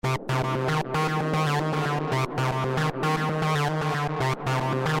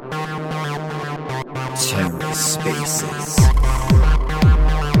TerraSpaces.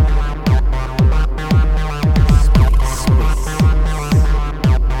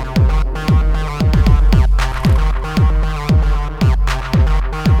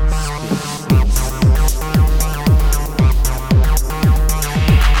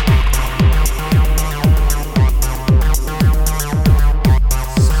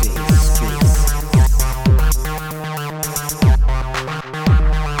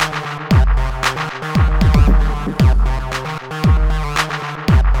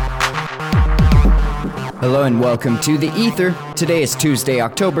 Hello and welcome to The Ether. Today is Tuesday,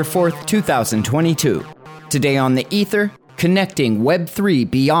 October 4th, 2022. Today on The Ether, connecting web3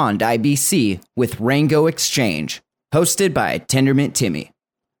 Beyond IBC with Rango Exchange, hosted by Tendermint Timmy.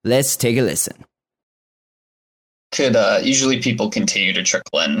 Let's take a listen. Usually people continue to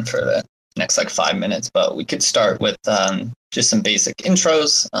trickle in for the next 5 minutes, but we could start with just some basic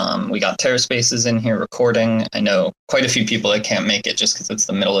intros. We got TerraSpaces in here recording. I know quite a few people that can't make it just because it's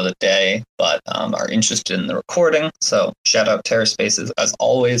the middle of the day, but are interested in the recording. So shout out TerraSpaces as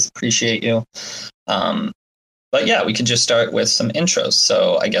always. Appreciate you. But yeah, we could just start with some intros.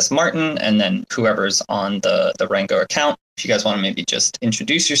 So I guess Martin and then whoever's on the Rango account, if you guys want to maybe just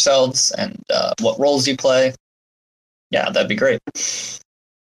introduce yourselves and what roles you play. Yeah, that'd be great.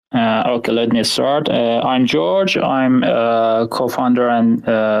 Okay, let me start. I'm George. I'm a co-founder and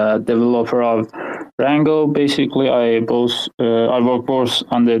developer of Rango. Basically, I work both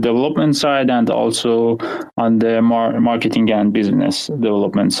on the development side and also on the marketing and business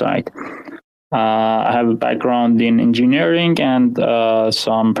development side. I have a background in engineering and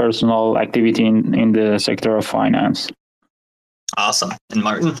some personal activity in the sector of finance. Awesome. And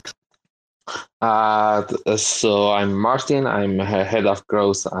Martin? So I'm Martin. I'm head of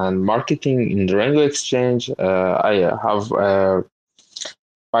growth and marketing in the Rango Exchange. I have a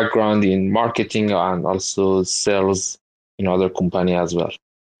background in marketing and also sales in other company as well.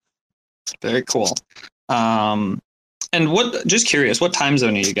 Very cool. And just curious, what time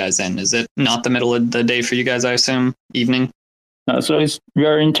zone are you guys in? Is it not the middle of the day for you guys, I assume? Evening? So we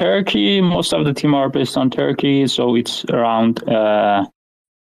are in Turkey. Most of the team are based on Turkey. So it's around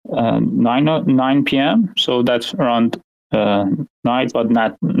 9 p.m. So that's around night, but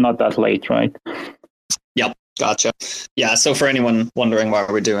not that late, right? Yep, gotcha. Yeah, so for anyone wondering why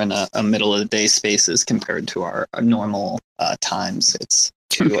we're doing a middle of the day spaces compared to our normal times, it's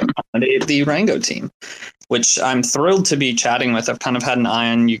to accommodate the Rango team, which I'm thrilled to be chatting with. I've kind of had an eye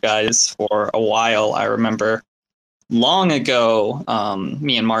on you guys for a while. I remember long ago,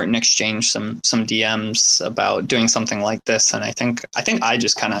 me and Martin exchanged some DMs about doing something like this, and I think I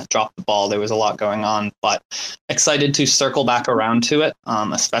just kind of dropped the ball. There was a lot going on, but excited to circle back around to it,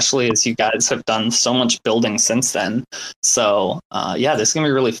 especially as you guys have done so much building since then. So yeah, this is gonna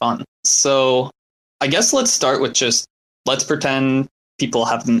be really fun. So I guess let's start with let's pretend people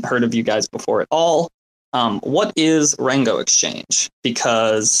haven't heard of you guys before at all. What is Rango Exchange?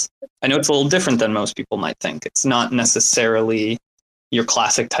 Because I know it's a little different than most people might think. It's not necessarily your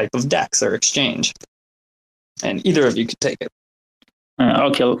classic type of DEX or exchange. And either of you could take it.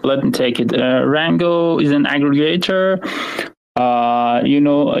 Okay, let me take it. Rango is an aggregator. On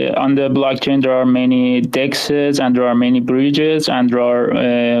the blockchain, there are many DEXs and there are many bridges and there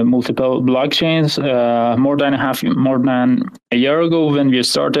are multiple blockchains. More than a year ago, when we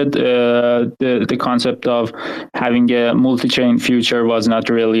started, the concept of having a multi-chain future was not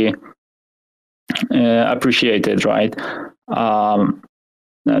really appreciated, right? Do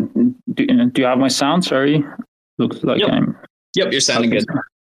you have my sound? Sorry, looks like Yep, you're sounding good.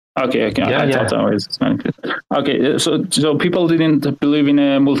 Okay. Yeah, I thought I was good. Okay, so people didn't believe in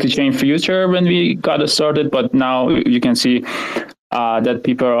a multi-chain future when we got started, but now you can see that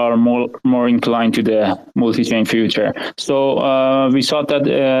people are more inclined to the multi-chain future. So we thought that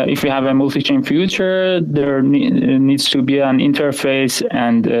if we have a multi-chain future, there needs to be an interface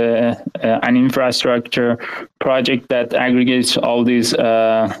and an infrastructure project that aggregates all these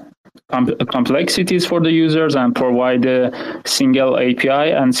complexities for the users and provide a single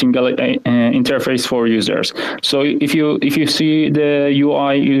API and single interface for users. So if you see the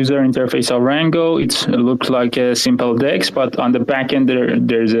UI user interface of Rango, it looks like a simple DEX, but on the back end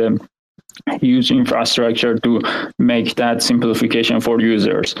there's a huge infrastructure to make that simplification for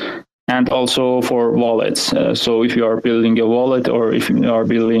users. And also for wallets. So if you are building a wallet or if you are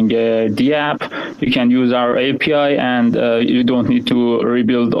building a DApp, you can use our API and you don't need to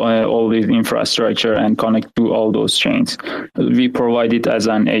rebuild all this infrastructure and connect to all those chains. We provide it as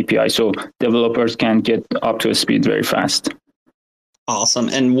an API so developers can get up to speed very fast. Awesome.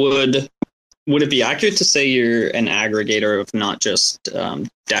 And would it be accurate to say you're an aggregator of not just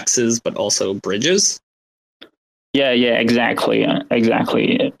dexes but also bridges? Yeah, exactly.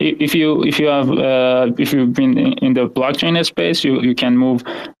 If you've been in the blockchain space, you can move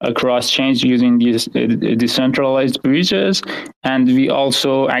across chains using these decentralized bridges, and we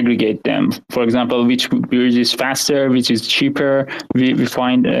also aggregate them. For example, which bridge is faster, which is cheaper. We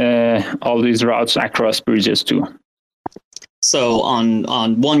find all these routes across bridges too. So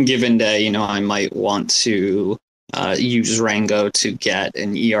on one given day, I might want to use Rango to get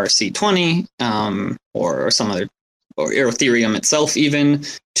an ERC20 or some other, or Ethereum itself even,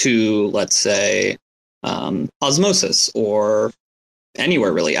 to, let's say, Osmosis or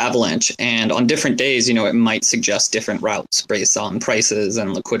anywhere really, Avalanche. And on different days, it might suggest different routes based on prices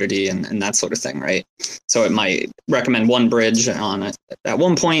and liquidity and that sort of thing, right? So it might recommend one bridge at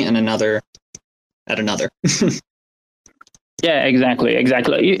one point and another at another. Yeah, exactly.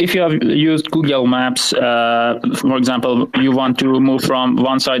 If you have used Google Maps, for example, you want to move from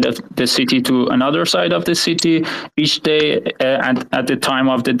one side of the city to another side of the city each day at the time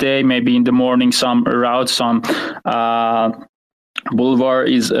of the day, maybe in the morning, some route, some boulevard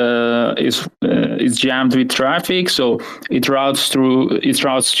is jammed with traffic, so it routes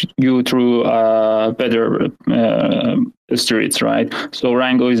you through better streets, right? So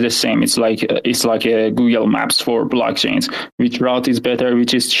Rango is the same. It's like a Google Maps for blockchains. Which route is better?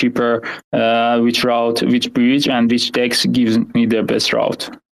 Which is cheaper? Which bridge, and which DEX gives me the best route?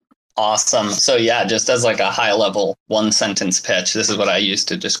 Awesome. So yeah, just as like a high level one sentence pitch, this is what I use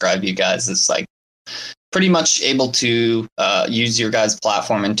to describe you guys. It's like pretty much able to use your guys'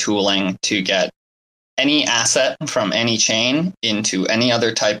 platform and tooling to get any asset from any chain into any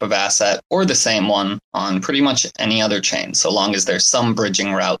other type of asset or the same one on pretty much any other chain, so long as there's some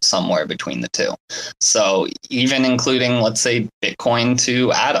bridging route somewhere between the two. So even including, let's say, Bitcoin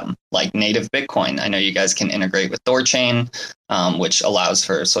to Atom, like native Bitcoin. I know you guys can integrate with Thorchain, which allows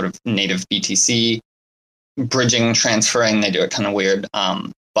for sort of native BTC bridging, transferring. They do it kind of weird.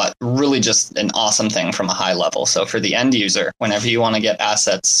 But really just an awesome thing from a high level. So for the end user, whenever you want to get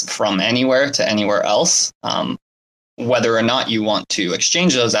assets from anywhere to anywhere else, whether or not you want to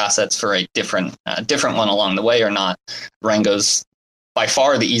exchange those assets for a different one along the way or not, Rango's by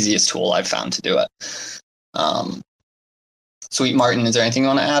far the easiest tool I've found to do it. Sweet Martin, is there anything you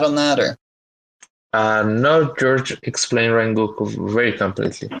want to add on that? Or no, George explained Rango very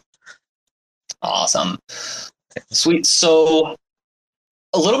completely. Awesome. Sweet. So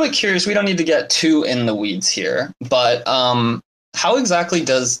a little bit curious, we don't need to get too in the weeds here, but how exactly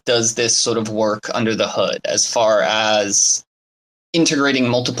does this sort of work under the hood as far as integrating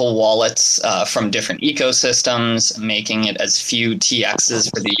multiple wallets from different ecosystems, making it as few TXs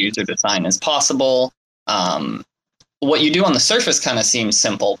for the user to sign as possible? What you do on the surface kind of seems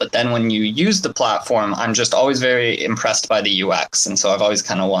simple, but then when you use the platform, I'm just always very impressed by the UX. And so I've always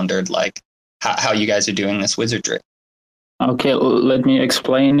kind of wondered like how you guys are doing this wizardry. Okay, let me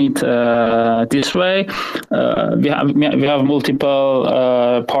explain it this way. We have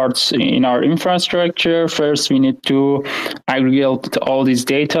multiple parts in our infrastructure. First, we need to aggregate all this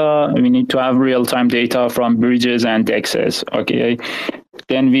data. We need to have real-time data from bridges and DEXs. Okay,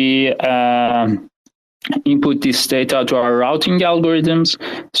 then we input this data to our routing algorithms,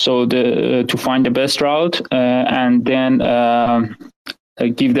 so to find the best route, and then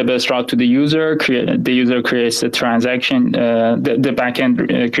give the best route to the user. The user creates the transaction. The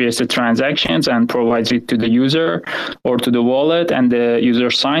backend creates the transactions and provides it to the user or to the wallet, and the user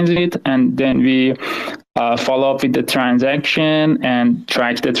signs it. And then we follow up with the transaction and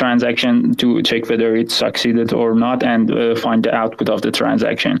track the transaction to check whether it succeeded or not, and find the output of the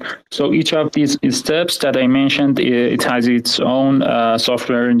transaction. So each of these steps that I mentioned, it has its own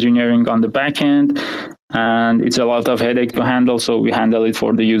software engineering on the backend. And it's a lot of headache to handle, so we handle it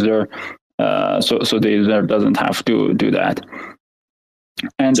for the user, so the user doesn't have to do that.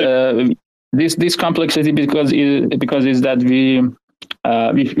 And this complexity because is that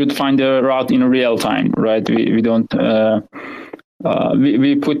we should find the route in real time, right? We don't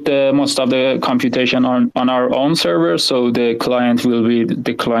we put most of the computation on our own server, so the client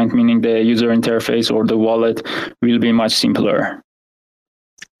meaning the user interface or the wallet will be much simpler.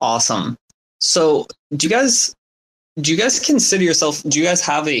 Awesome. So do you guys consider yourself, do you guys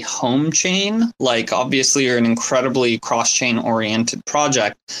have a home chain? Like, obviously you're an incredibly cross-chain oriented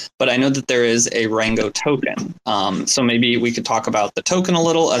project, but I know that there is a Rango token. So maybe we could talk about the token a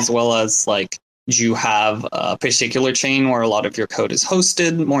little, as well as like, do you have a particular chain where a lot of your code is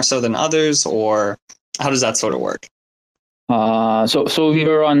hosted more so than others, or how does that sort of work? So we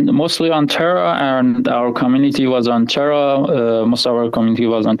were mostly on Terra, and our community was on Terra. Most of our community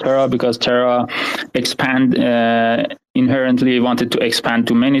was on Terra because Terra inherently wanted to expand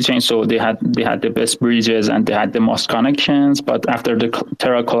to many chains. So they had the best bridges and they had the most connections. But after the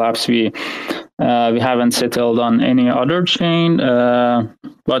Terra collapse, we haven't settled on any other chain.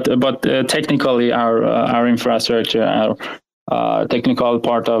 But technically, our infrastructure, our technical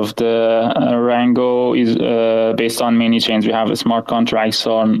part of the Rango is based on many chains. We have smart contracts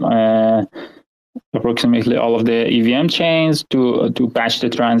on approximately all of the EVM chains to batch the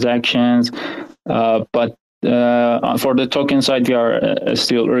transactions. But for the token side, we are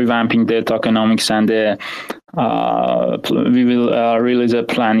still revamping the tokenomics, and we will release a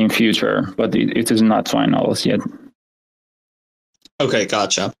plan in future, but it is not final yet. Okay,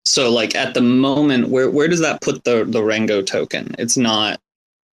 gotcha. So like at the moment, where does that put the Rango token? It's not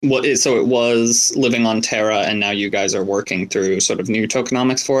so it was living on Terra, and now you guys are working through sort of new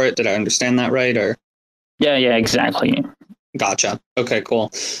tokenomics for it. Did I understand that right? Or yeah, exactly. Gotcha. Okay,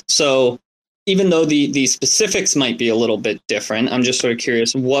 cool. So even though the specifics might be a little bit different, I'm just sort of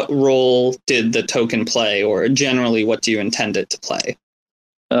curious, what role did the token play, or generally what do you intend it to play?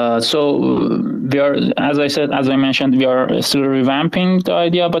 So we are, as I mentioned, we are still revamping the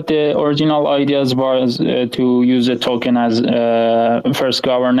idea, but the original ideas was to use the token as first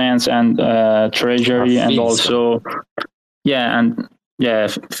governance and treasury, and also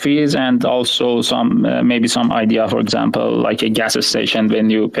fees, and also some maybe some idea, for example, like a gas station when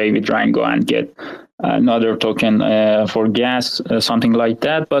you pay with Rango and get another token for gas, something like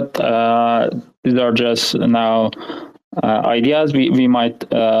that. But these are just now ideas. We might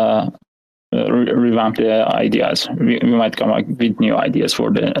revamp the ideas. We might come up with new ideas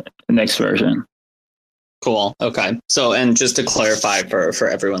for the next version. Cool. Okay. So, and just to clarify for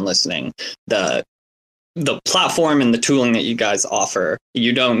everyone listening, the platform and the tooling that you guys offer,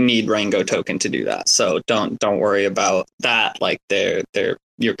 you don't need Rango token to do that. So don't worry about that. Like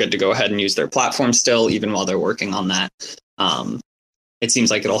you're good to go ahead and use their platform still, even while they're working on that. It seems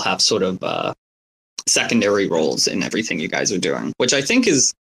like it'll have sort of secondary roles in everything you guys are doing, which I think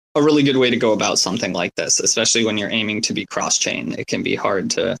is a really good way to go about something like this, especially when you're aiming to be cross-chain. It can be hard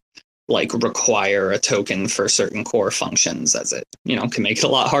to like require a token for certain core functions, as it, can make it a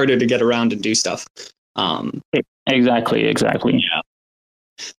lot harder to get around and do stuff. Exactly. Yeah.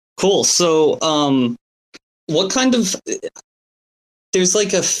 Cool. So, what kind of, there's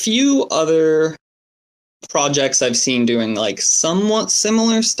like a few other projects I've seen doing like somewhat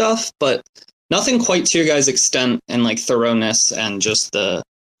similar stuff, but nothing quite to your guys' extent and like thoroughness and just the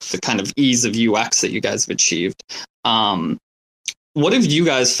kind of ease of UX that you guys have achieved. What have you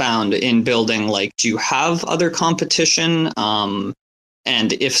guys found in building? Like, do you have other competition?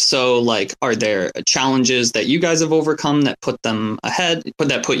 And if so, like, are there challenges that you guys have overcome that put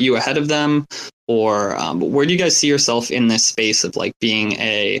you ahead of them? Or where do you guys see yourself in this space of like being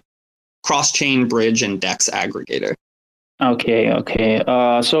a cross-chain bridge and DEX aggregator? Okay.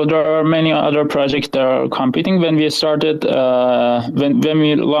 So there are many other projects that are competing. When we started, when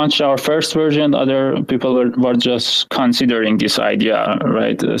we launched our first version, other people were just considering this idea,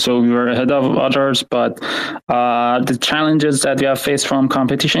 right? So we were ahead of others, but the challenges that we have faced from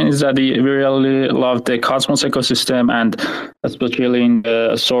competition is that we really love the Cosmos ecosystem, and especially in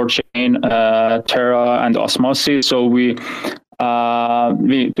the Sword chain, Terra and Osmosis. So we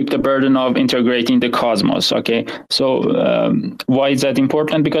took the burden of integrating the Cosmos. Okay, so why is that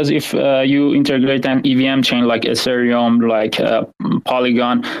important? Because if you integrate an EVM chain like Ethereum, like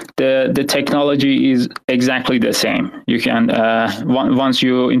Polygon, the technology is exactly the same. You can once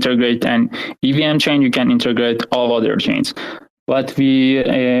you integrate an EVM chain, you can integrate all other chains. But we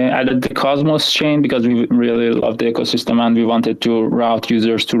added the Cosmos chain because we really love the ecosystem and we wanted to route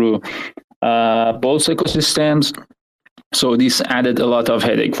users through both ecosystems. So this added a lot of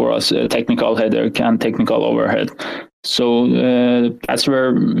headache for us, technical headache and technical overhead. So that's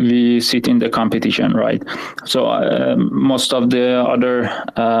where we sit in the competition, right? So most of the other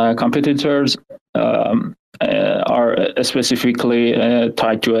competitors are specifically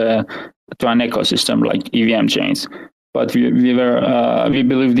tied to an ecosystem like EVM chains. But we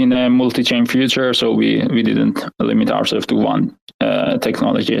believed in a multi-chain future, so we didn't limit ourselves to one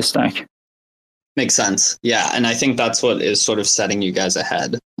technology stack. Makes sense. Yeah. And I think that's what is sort of setting you guys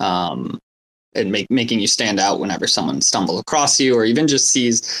ahead and making you stand out whenever someone stumbles across you or even just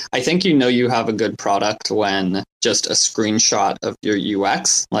sees. I think you have a good product when just a screenshot of your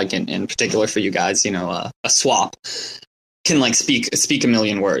UX, like in particular for you guys, a swap can like speak a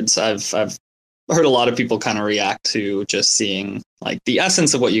million words. I've heard a lot of people kind of react to just seeing like the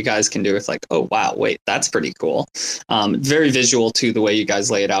essence of what you guys can do. It's like, oh, wow, wait, that's pretty cool. Very visual to the way you guys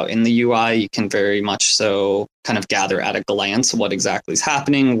lay it out in the UI. You can very much so kind of gather at a glance what exactly is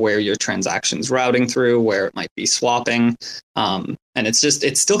happening, where your transaction's routing through, where it might be swapping. And it's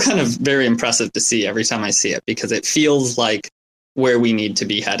still kind of very impressive to see every time I see it, because it feels like where we need to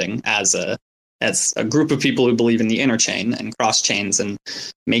be heading as a group of people who believe in the interchain and cross chains and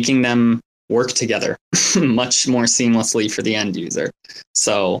making them work together much more seamlessly for the end user.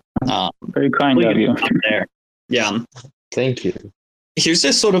 So very kind of you. There. Yeah. Thank you. Here's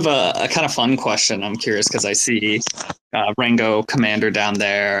just sort of a kind of fun question. I'm curious because I see Rango Commander down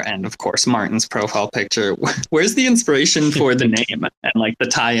there, and of course Martin's profile picture. Where's the inspiration for the name and like the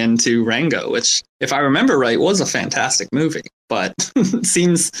tie-in to Rango, which, if I remember right, was a fantastic movie, but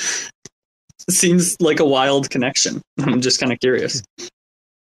seems like a wild connection. I'm just kind of curious.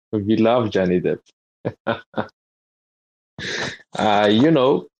 We love Johnny Depp.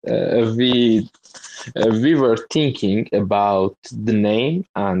 We were thinking about the name,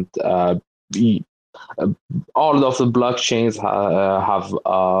 and all of the blockchains have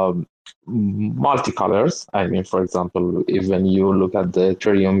multicolors. I mean, for example, if when you look at the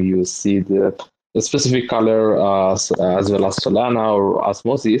Ethereum, you see the specific color as well as Solana or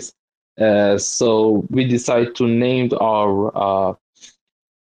Osmosis. So we decided to name our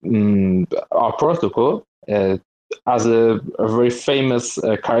protocol as a very famous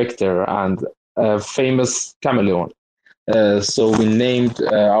character and a famous chameleon. So we named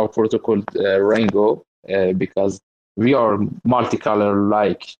our protocol Rango because we are multicolor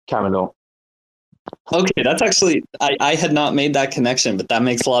like chameleon. Okay, that's actually, I had not made that connection, but that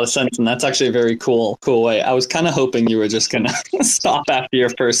makes a lot of sense, and that's actually a very cool way. I was kind of hoping you were just going to stop after your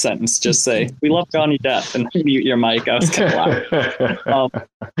first sentence, just say, "We love Johnny Depp," and mute your mic. I was kind of laughing.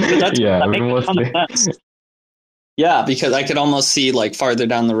 That makes a ton of sense. Yeah, because I could almost see like farther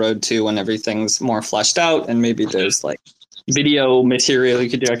down the road too, when everything's more fleshed out, and maybe there's like video material you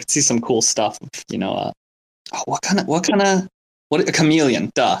could do. I could see some cool stuff. What a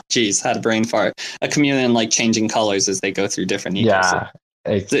chameleon? Duh. Jeez, had a brain fart. A chameleon like changing colors as they go through different ecosystems.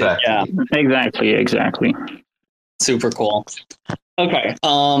 Yeah, exactly. Yeah, exactly. Super cool. Okay.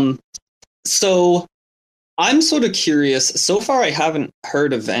 So I'm sort of curious. So far, I haven't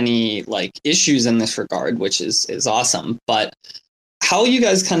heard of any like issues in this regard, which is awesome. But how you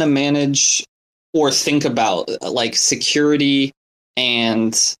guys kind of manage or think about like security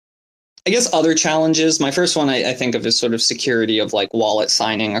and I guess other challenges. My first one I think of is sort of security of like wallet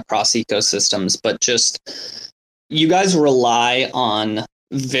signing across ecosystems, but just you guys rely on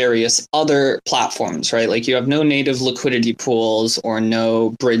various other platforms, right? Like you have no native liquidity pools or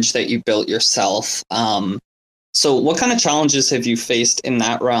no bridge that you built yourself. So what kind of challenges have you faced in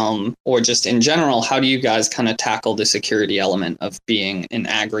that realm, or just in general, how do you guys kind of tackle the security element of being an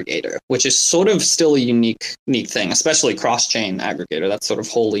aggregator, which is sort of still a unique thing, especially cross-chain aggregator, that's sort of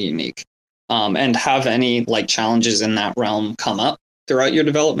wholly unique. And have any like challenges in that realm come up throughout your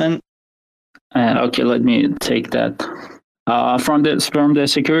development? Okay, let me take that. From the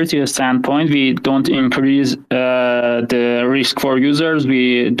security standpoint, we don't increase the risk for users.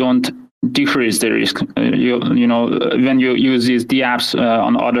 We don't decrease the risk. You know, when you use these apps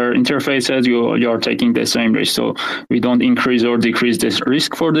on other interfaces, you're taking the same risk. So we don't increase or decrease this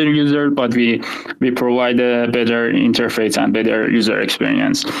risk for the user, but we provide a better interface and better user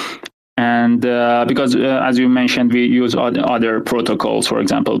experience. And because, as you mentioned, we use other protocols, for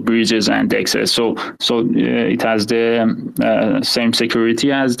example, bridges and DEXs. So it has the same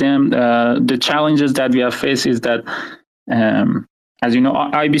security as them. The challenges that we have faced is that, as you know,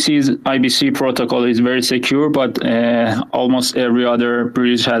 IBC protocol is very secure, but almost every other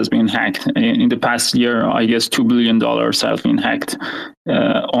bridge has been hacked. In the past year, I guess $2 billion have been hacked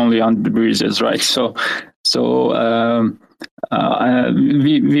only on the bridges, right? So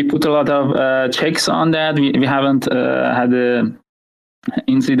we put a lot of checks on that. We haven't had a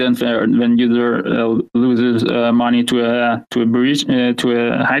incident when user loses money to a bridge, to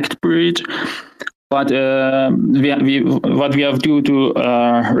a hacked bridge. But what we have to do to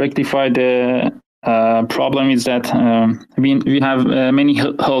rectify the problem is that we have many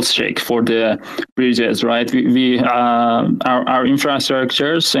health checks for the bridges, right? Our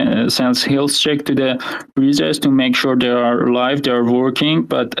infrastructure sends health check to the bridges to make sure they are live, they are working,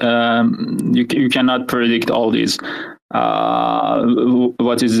 but you cannot predict all these.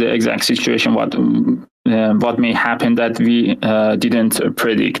 What is the exact situation? What may happen that we didn't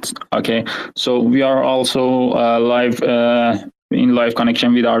predict? Okay, so we are also live in live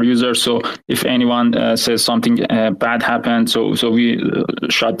connection with our users. So if anyone says something bad happened, so we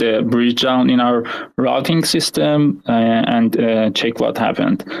shut the bridge down in our routing system and check what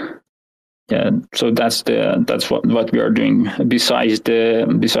happened. Yeah, so that's what we are doing besides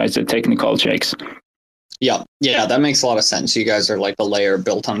the technical checks. Yeah, that makes a lot of sense. You guys are like a layer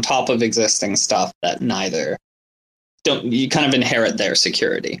built on top of existing stuff that you kind of inherit their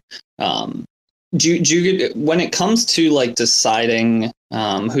security. Do you when it comes to like deciding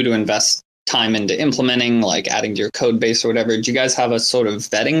who to invest time into implementing, like adding to your code base or whatever, do you guys have a sort of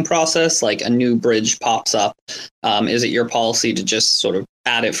vetting process? Like a new bridge pops up, is it your policy to just sort of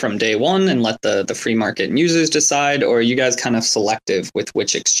add it from day one and let the free market and users decide, or are you guys kind of selective with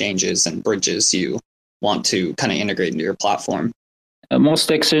which exchanges and bridges you want to kind of integrate into your platform? Most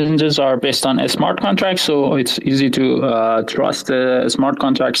exchanges are based on smart contracts, so it's easy to trust smart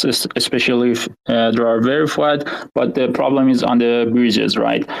contracts, especially if they are verified. But the problem is on the bridges,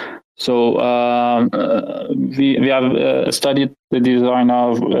 right? So we have studied the design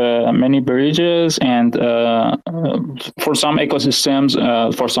of many bridges, and for some ecosystems,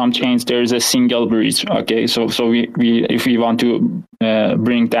 for some chains, there is a single bridge. Okay, so we if we want to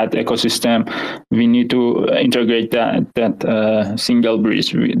bring that ecosystem, we need to integrate that single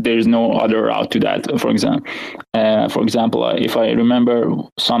bridge. There is no other route to that. For example, if I remember,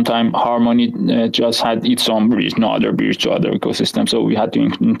 sometime Harmony just had its own bridge, no other bridge to other ecosystem. So we had to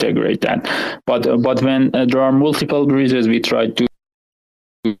integrate that. But when there are multiple bridges, we try to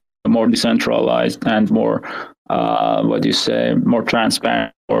more decentralized and more more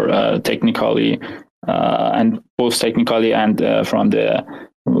transparent, or technically and both technically and from the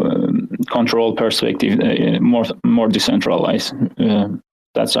control perspective, more decentralized.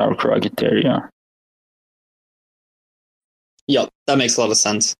 That's our criteria. Yep, that makes a lot of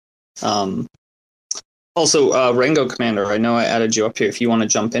sense. Also, Rango Commander, I know I added you up here. If you want to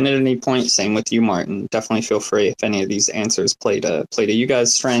jump in at any point, same with you, Martin. Definitely feel free if any of these answers play to you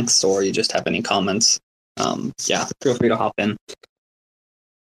guys' strengths, or you just have any comments. Feel free to hop in.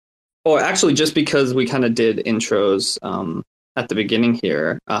 Or actually, just because we kind of did intros at the beginning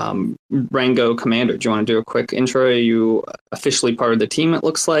here, Rango Commander, do you want to do a quick intro? Are you officially part of the team, it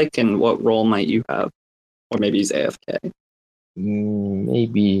looks like, and what role might you have? Or maybe he's AFK.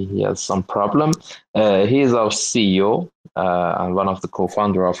 Maybe he has some problem. He is our CEO and one of the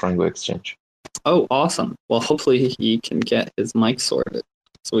co-founder of Rango Exchange. Oh, awesome. Well, hopefully he can get his mic sorted.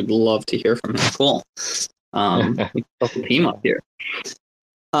 So we'd love to hear from him. Cool. We built the team up here.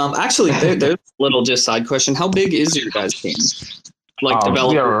 Actually, there's a little just side question. How big is your guys' team? Like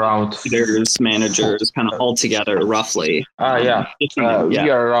developers, leaders, managers, kind of all together, roughly. We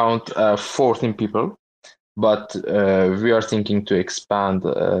are around 14 people. But we are thinking to expand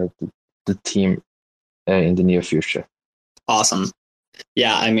the team in the near future. Awesome.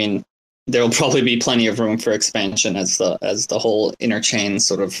 Yeah, I mean, there will probably be plenty of room for expansion as the whole interchain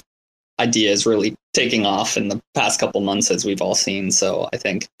sort of idea is really taking off in the past couple months, as we've all seen. So I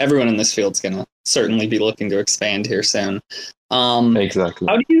think everyone in this field is going to certainly be looking to expand here soon. Exactly.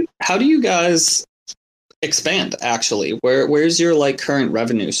 How do you guys expand, actually? Where's your like current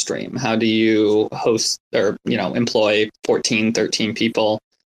revenue stream? How do you host or employ 14, 13 people?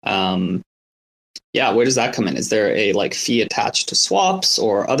 Where does that come in? Is there a like fee attached to swaps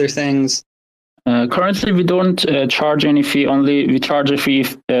or other things? Currently, we don't charge any fee. Only we charge a fee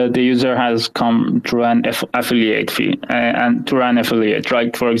if the user has come through an affiliate fee and through an affiliate.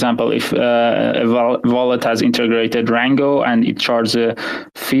 Like, for example, if a wallet has integrated Rango and it charges a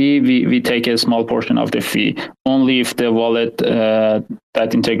fee, we take a small portion of the fee. Only if the wallet that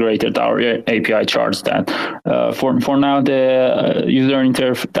integrated our API charges that. For now, the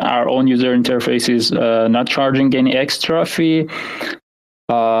our own user interface is not charging any extra fee.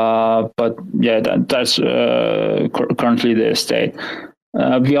 But yeah, that's currently the state.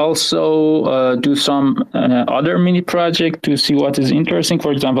 We also do some other mini project to see what is interesting.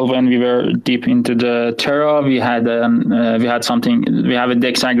 For example, when we were deep into the Terra, we had something. We have a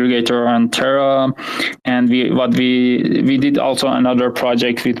DEX aggregator on Terra, and we did also another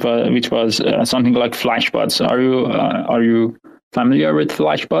project which was something like flashbots. Are you familiar with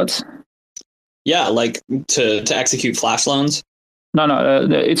flashbots? Yeah, like to execute flash loans. No,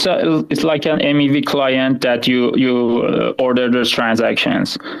 it's like an MEV client that you order those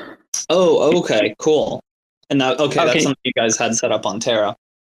transactions. Oh, okay, cool. And that's something you guys had set up on Terra.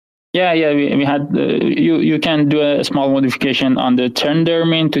 Yeah, we had. You can do a small modification on the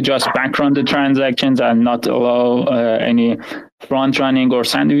tendermint to just background the transactions and not allow any front running or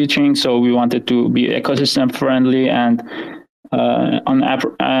sandwiching. So we wanted to be ecosystem friendly, and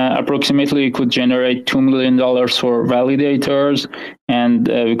approximately we could generate $2 million for validators, and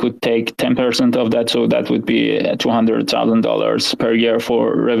we could take 10% of that, so that would be $200,000 per year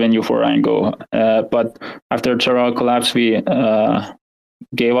for revenue for Rango. But after Terra collapse, we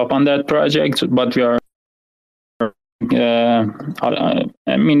gave up on that project, but we are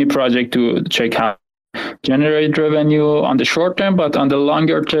a mini project to check how generate revenue on the short term, but on the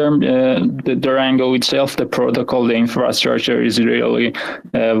longer term, the Rango itself, the protocol, the infrastructure is really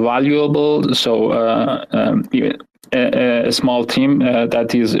valuable. So a small team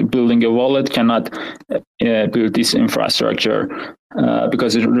that is building a wallet cannot build this infrastructure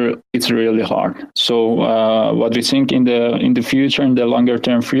because it's really hard. So what we think in the future, in the longer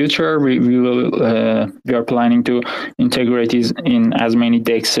term future, we are planning to integrate this in as many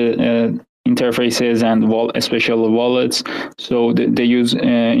DEX interfaces and special wallets. So they use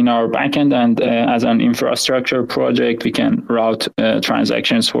in our backend, and as an infrastructure project, we can route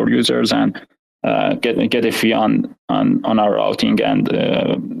transactions for users and get a fee on our routing and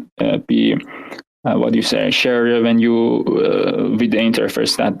be share revenue with the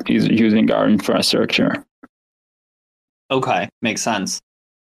interface that is using our infrastructure. Okay, makes sense.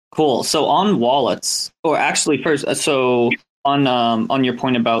 Cool. So on wallets, or actually first, so on your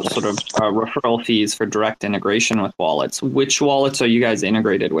point about sort of referral fees for direct integration with wallets, which wallets are you guys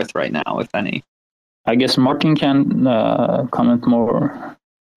integrated with right now, if any? I guess Martin can comment more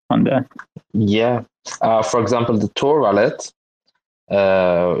on that. Yeah. For example, the Tor wallet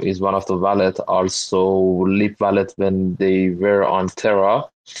is one of the wallet. Also, Leap wallet, when they were on Terra,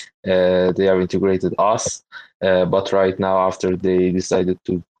 they have integrated us. But right now, after they decided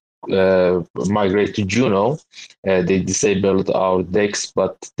to migrate to Juno, they disabled our DEX,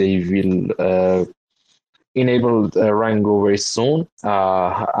 but they will enable Rango very soon.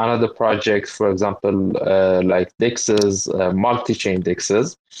 Another project, for example, like DEXs, multi-chain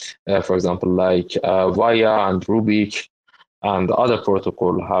DEXs, for example, like Via and Rubik and other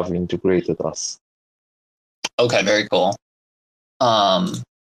protocol have integrated us. Okay, very cool. And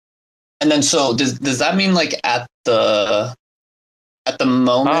then so does that mean like at the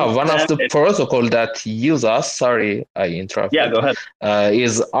moment? One of the protocol that use us, sorry, I interrupted. Yeah, go ahead.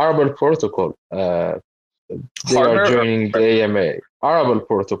 Is Arbor protocol. They are joining the AMA. Arbor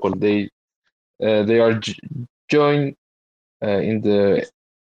protocol. They are joined in the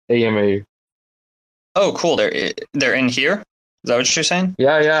AMA. Oh, cool. They're in here. Is that what you're saying?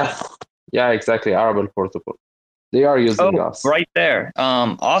 Yeah, exactly. Arbor protocol. They are using us. Right there.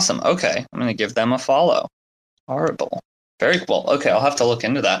 Awesome. Okay, I'm gonna give them a follow. Arbor. Very cool. Okay, I'll have to look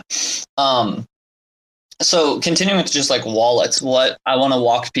into that. So continuing with just like wallets, what I want to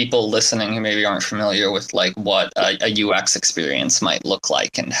walk people listening who maybe aren't familiar with like what a UX experience might look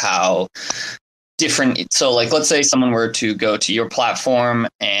like and how different. So like, let's say someone were to go to your platform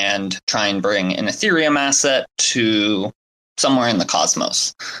and try and bring an Ethereum asset to somewhere in the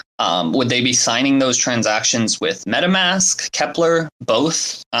cosmos. Would they be signing those transactions with MetaMask, Kepler,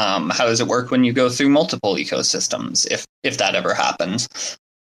 both? How does it work when you go through multiple ecosystems, if that ever happens?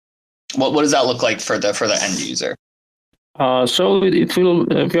 What does that look like for the end user? So it will.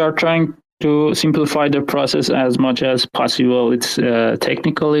 We are trying to simplify the process as much as possible. It's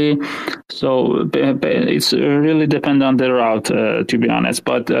technically, so it's really depend on the route, to be honest.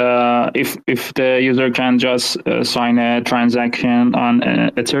 But if the user can just sign a transaction on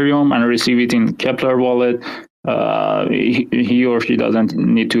Ethereum and receive it in Kepler wallet, he or she doesn't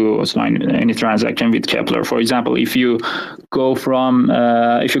need to sign any transaction with Kepler. For example, if you go from,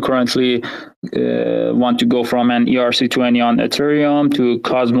 if you currently want to go from an ERC20 on Ethereum to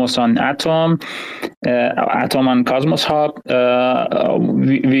Cosmos on Atom on Cosmos Hub,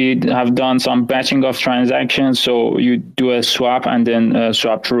 we have done some batching of transactions. So you do a swap and then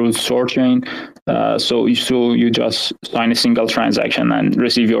swap through Sorchain. So you just sign a single transaction and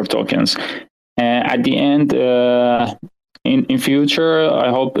receive your tokens. At the end, in future, I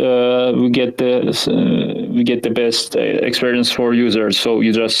hope we get the best experience for users. So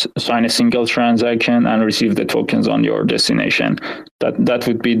you just sign a single transaction and receive the tokens on your destination. That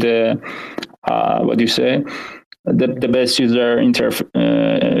would be the the best user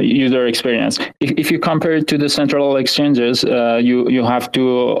experience. If you compare it to the central exchanges, you have to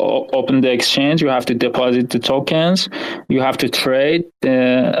open the exchange, you have to deposit the tokens, you have to trade,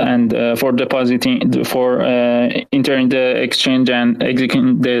 and for depositing, for entering the exchange and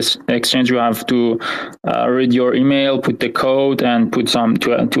exiting this exchange, you have to read your email, put the code, and put some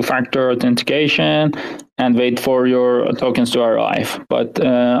two-factor authentication, and wait for your tokens to arrive. But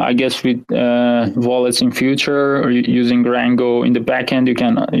I guess with wallets in future, or using Rango in the backend,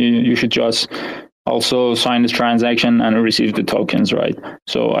 you should just also sign the transaction and receive the tokens, right?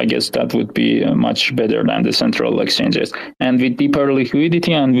 So I guess that would be much better than the central exchanges. And with deeper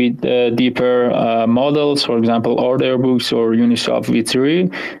liquidity and with deeper models, for example, order books or Uniswap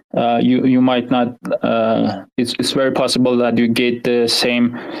v3, you might not. It's very possible that you get the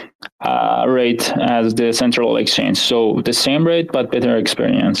same rate as the central exchange. So the same rate but better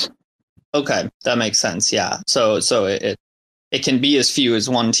experience. Okay, that makes sense. Yeah. So it can be as few as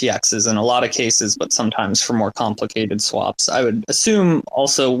 1 TXs in a lot of cases, but sometimes for more complicated swaps. I would assume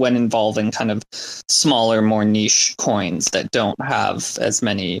also when involving kind of smaller, more niche coins that don't have as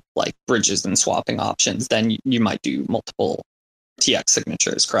many like bridges and swapping options, then you might do multiple TX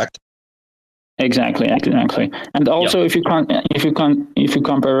signatures, correct? Exactly. And also, if you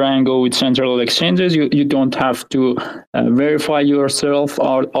compare Rango with central exchanges, you don't have to verify yourself.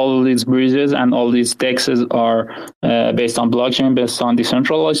 All these bridges and all these DEXs are based on blockchain, based on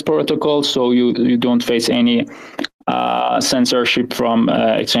decentralized protocols. So you don't face any censorship from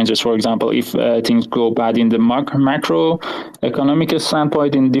exchanges. For example, if things go bad in the macro economic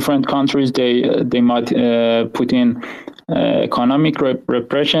standpoint in different countries, they might put in economic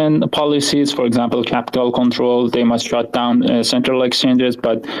repression policies. For example, capital control. They must shut down central exchanges.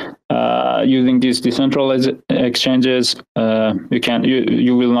 But using these decentralized exchanges,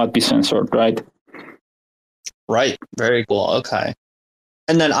 you will not be censored, right? Right. Very cool. Okay.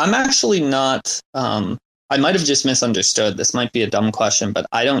 And then I'm actually not. I might have just misunderstood. This might be a dumb question, but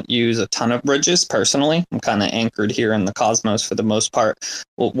I don't use a ton of bridges personally. I'm kind of anchored here in the Cosmos for the most part.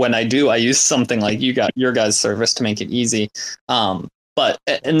 Well, when I do, I use something like your guys' service to make it easy. But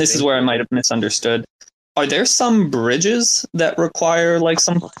this is where I might have misunderstood. Are there some bridges that require like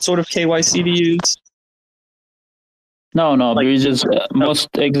some sort of KYC to use? No, bridges. Most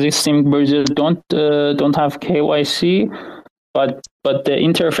existing bridges don't have KYC, but the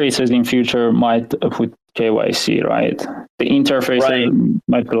interfaces in future might put KYC, right? The interfaces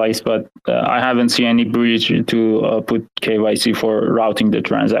might place, but I haven't seen any bridge to put KYC for routing the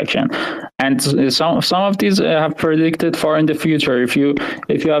transaction. And some of these have predicted far in the future. If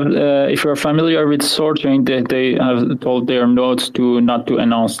you're familiar with Sorchain, they have told their nodes not to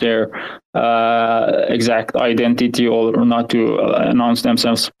announce their exact identity or not to announce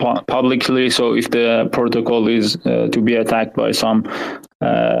themselves publicly. So if the protocol is to be attacked by some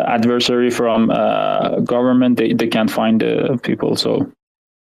adversary from government, they can't find the people. So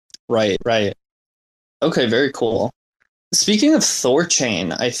right. Okay, very cool. Speaking of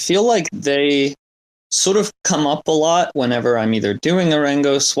Thorchain, I feel like they sort of come up a lot whenever I'm either doing a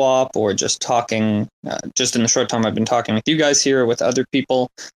Rango swap or just talking. Just in the short time I've been talking with you guys here, with other people.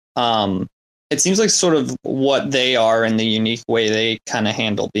 It seems like sort of what they are and the unique way they kind of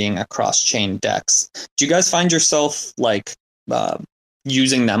handle being a cross-chain DEX. Do you guys find yourself like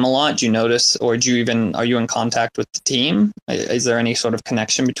using them a lot? Do you notice, or are you in contact with the team? Is there any sort of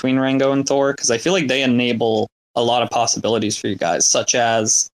connection between Rango and Thor? Because I feel like they enable a lot of possibilities for you guys, such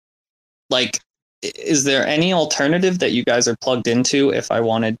as like, is there any alternative that you guys are plugged into if I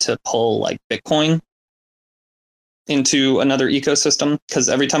wanted to pull like Bitcoin into another ecosystem? Because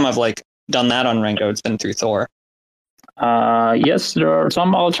every time I've like done that on Rango, it's been through Thor. Yes, there are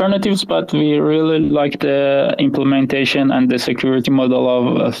some alternatives, but we really like the implementation and the security model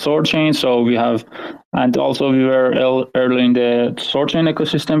of Thorchain. So we have, and also we were early in the Thorchain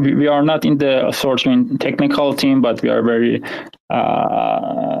ecosystem. We are not in the Thorchain technical team, but we are very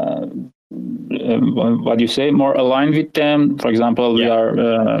more aligned with them. For example, we are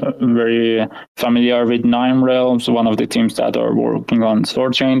very familiar with Nine Realms, one of the teams that are working on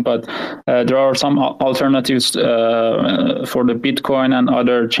Thorchain, but there are some alternatives for the Bitcoin and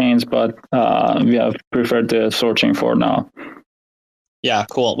other chains, but we have preferred the Thorchain for now. Yeah,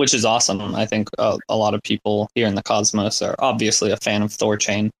 cool, which is awesome. I think a lot of people here in the Cosmos are obviously a fan of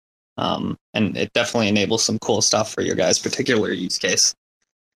Thorchain, and it definitely enables some cool stuff for your guys' particular use case.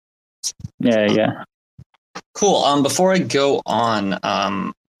 Yeah. Cool. Before I go on,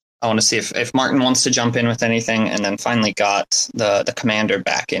 I want to see if Martin wants to jump in with anything, and then finally got the commander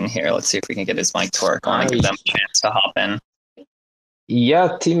back in here. Let's see if we can get his mic to work. I want to give them a chance to hop in.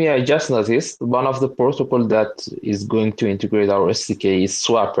 Yeah, Timmy, I just noticed one of the protocol that is going to integrate our SDK is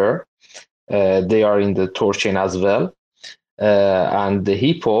Swapper. They are in the Thorchain as well. And the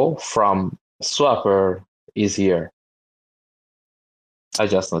Hippo from Swapper is here. I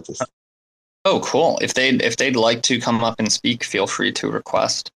just noticed. Oh, cool. If they'd like to come up and speak, feel free to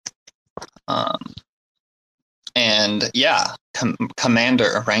request. And yeah,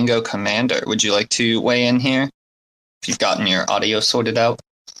 Commander, Rango Commander, would you like to weigh in here? If you've gotten your audio sorted out.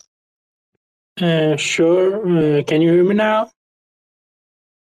 Sure. Can you hear me now?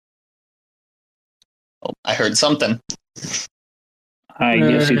 Oh, I heard something. I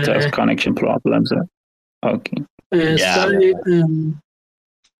guess it has connection problems. Okay. Yeah. Sorry.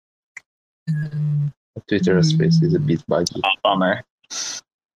 Twitter space is a bit buggy. Oh, bummer.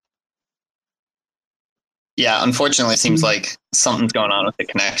 Yeah, unfortunately, it seems like something's going on with the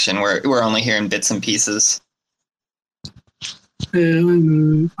connection. We're only hearing bits and pieces.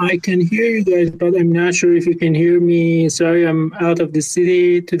 I can hear you guys, but I'm not sure if you can hear me. Sorry, I'm out of the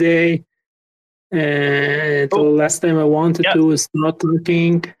city today. The last time I wanted to was not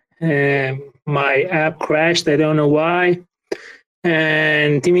working. My app crashed. I don't know why.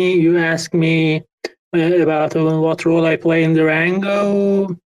 And Timmy, you asked me about what role I play in the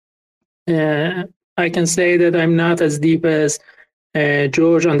Rango. I can say that I'm not as deep as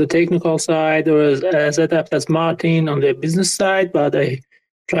George on the technical side or as adept as Martin on the business side, but I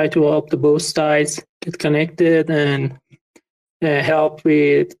try to help the both sides get connected and help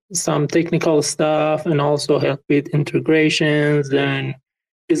with some technical stuff and also help with integrations and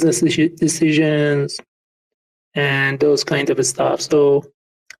business decisions and those kind of stuff. So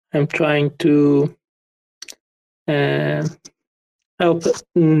I'm trying to help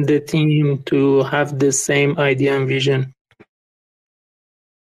the team to have the same idea and vision.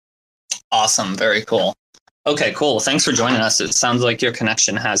 Awesome. Very cool. Okay, cool. Thanks for joining us. It sounds like your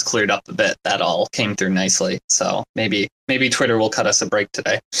connection has cleared up a bit. That all came through nicely. So maybe Twitter will cut us a break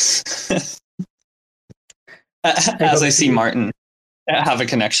today. As I see Martin have a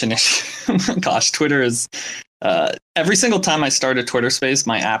connection issue. Gosh, Twitter is... every single time I start a Twitter space,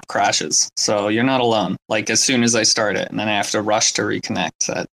 my app crashes. So you're not alone. Like as soon as I start it, and then I have to rush to reconnect.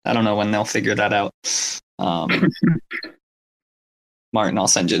 I don't know when they'll figure that out. Martin, I'll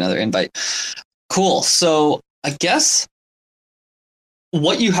send you another invite. Cool. So I guess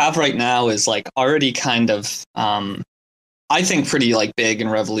what you have right now is like already kind of, I think pretty like big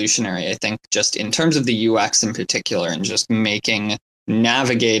and revolutionary. I think just in terms of the UX in particular and just navigating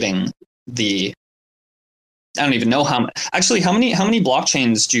the, I don't even know how many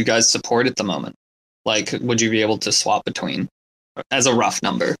blockchains do you guys support at the moment? Like, would you be able to swap between as a rough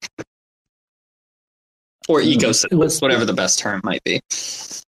number? Or ecosystems, whatever the best term might be.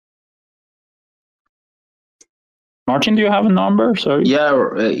 Martin, do you have a number? Sorry. Yeah,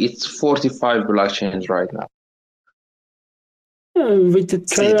 it's 45 blockchains right now. With the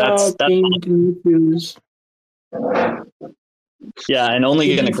Terra being used. Yeah, and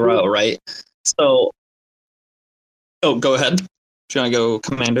only going to grow, right? So, go ahead. Do you want to go,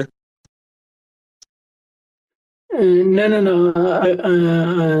 Commander? No.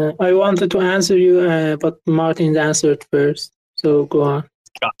 I wanted to answer you, but Martin answered first. So go on.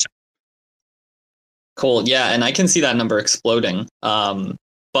 Gotcha. Cool. Yeah, and I can see that number exploding.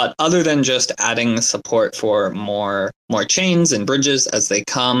 But other than just adding support for more chains and bridges as they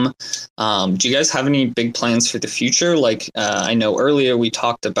come, do you guys have any big plans for the future? Like I know earlier we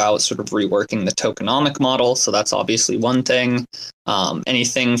talked about sort of reworking the tokenomic model, so that's obviously one thing.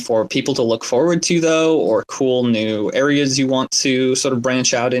 Anything for people to look forward to, though, or cool new areas you want to sort of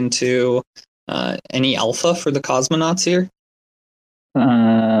branch out into? Any alpha for the cosmonauts here?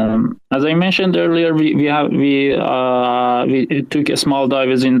 As I mentioned earlier, we took a small dive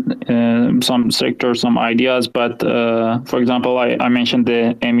in some sectors, some ideas. But for example, I mentioned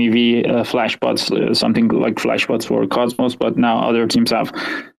the MEV flashbots, something like flashbots for Cosmos. But now other teams have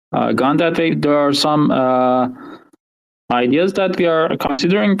gone that way. There are some ideas that we are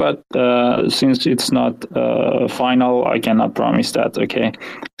considering, but since it's not final, I cannot promise that. Okay,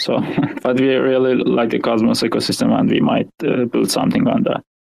 so but we really like the Cosmos ecosystem, and we might build something on that.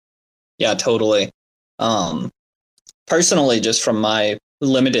 Yeah, totally. Personally, just from my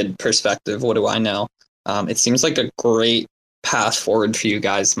limited perspective, what do I know? It seems like a great path forward for you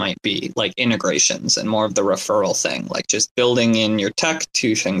guys might be like integrations and more of the referral thing, like just building in your tech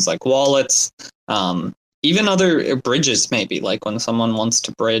to things like wallets. Even other bridges, maybe like when someone wants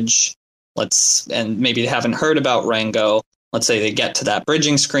to bridge, and maybe they haven't heard about Rango. Let's say they get to that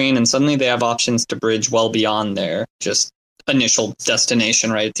bridging screen and suddenly they have options to bridge well beyond their just initial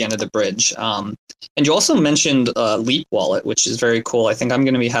destination right at the end of the bridge. And you also mentioned Leap Wallet, which is very cool. I think I'm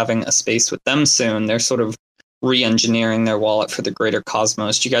going to be having a space with them soon. They're sort of re-engineering their wallet for the greater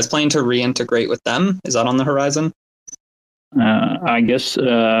Cosmos. Do you guys plan to reintegrate with them? Is that on the horizon? I guess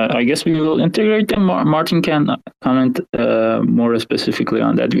we will integrate them. Martin can comment more specifically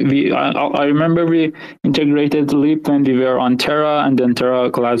on that. I remember we integrated Leap when we were on Terra, and then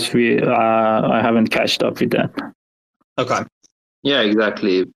Terra Class. I haven't catched up with that. Okay. Yeah,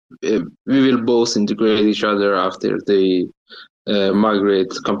 exactly. We will both integrate each other after they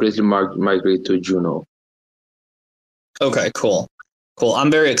completely migrate to Juno. Okay, cool. Cool.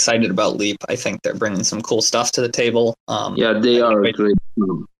 I'm very excited about Leap. I think they're bringing some cool stuff to the table. Yeah, they are great.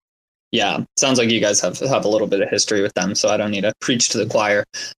 Yeah, sounds like you guys have a little bit of history with them, so I don't need to preach to the choir.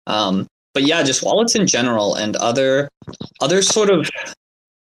 But yeah, just wallets in general and other sort of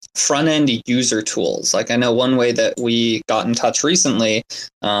front-end user tools. Like I know one way that we got in touch recently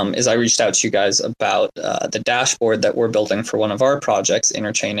is I reached out to you guys about the dashboard that we're building for one of our projects,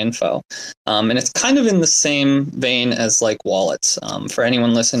 Interchain Info. And it's kind of in the same vein as like wallets. For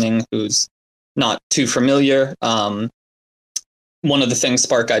anyone listening who's not too familiar, one of the things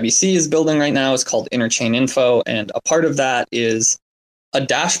Spark IBC is building right now is called Interchain Info. And a part of that is a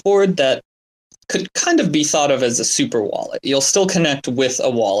dashboard that could kind of be thought of as a super wallet. You'll still connect with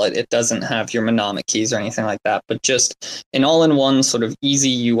a wallet. It doesn't have your mnemonic keys or anything like that, but just an all-in-one sort of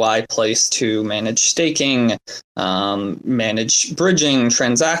easy UI place to manage staking, manage bridging,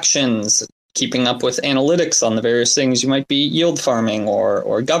 transactions, keeping up with analytics on the various things you might be yield farming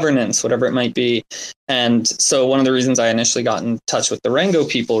or governance, whatever it might be. And so one of the reasons I initially got in touch with the Rango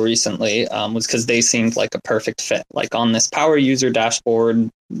people recently was because they seemed like a perfect fit, like on this power user dashboard,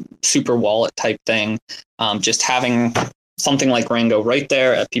 super wallet type thing, just having something like Rango right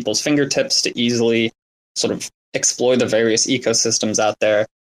there at people's fingertips to easily sort of explore the various ecosystems out there.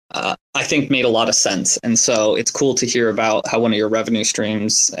 I think made a lot of sense. And so it's cool to hear about how one of your revenue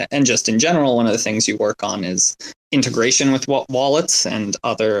streams and just in general, one of the things you work on is integration with wallets and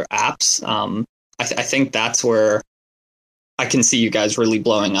other apps. I think that's where I can see you guys really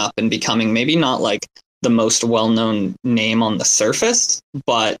blowing up and becoming maybe not like the most well-known name on the surface,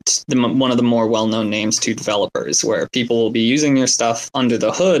 but one of the more well-known names to developers, where people will be using your stuff under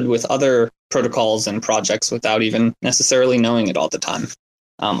the hood with other protocols and projects without even necessarily knowing it all the time.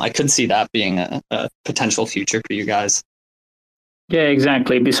 I could see that being a potential future for you guys. Yeah,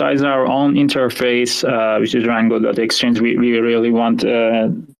 exactly. Besides our own interface, which is Rango Exchange, we really want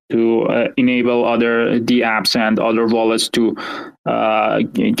to enable other apps and other wallets to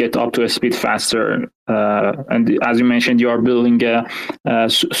get up to a speed faster. And as you mentioned, you are building a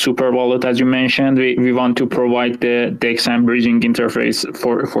super wallet. As you mentioned, we want to provide the DEX and bridging interface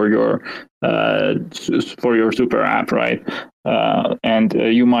for your super app, right? And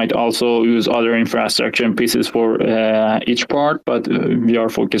you might also use other infrastructure and pieces for each part, but we are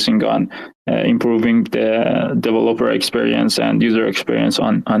focusing on improving the developer experience and user experience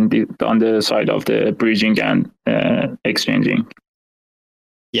on the side of the bridging and exchanging.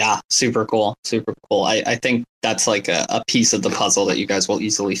 Yeah, super cool. Super cool. I think that's like a piece of the puzzle that you guys will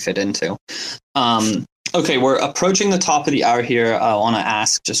easily fit into. Okay, we're approaching the top of the hour here. I want to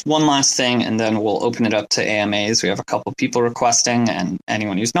ask just one last thing, and then we'll open it up to AMAs. We have a couple people requesting, and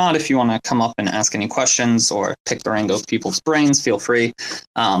anyone who's not, if you want to come up and ask any questions or pick the Rango people's brains, feel free.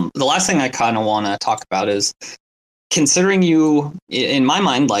 The last thing I kind of want to talk about is, considering you, in my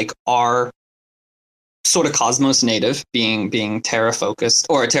mind, like are sort of Cosmos native, being Terra focused,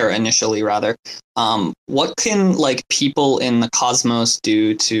 or Terra initially rather, what can like people in the Cosmos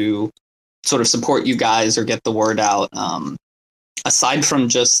do to sort of support you guys or get the word out, aside from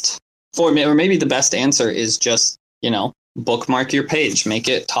just, or maybe the best answer is just, bookmark your page, make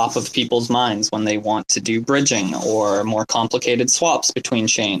it top of people's minds when they want to do bridging or more complicated swaps between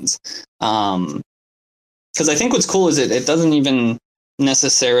chains. Because I think what's cool is it doesn't even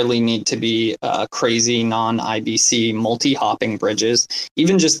necessarily need to be crazy non-IBC multi-hopping bridges.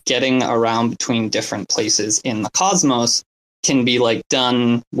 Even just getting around between different places in the Cosmos can be like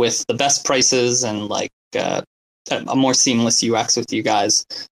done with the best prices and like a more seamless UX with you guys.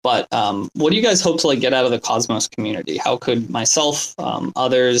 But what do you guys hope to like get out of the Cosmos community? How could myself,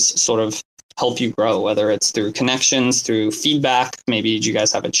 others sort of help you grow, whether it's through connections, through feedback? Maybe do you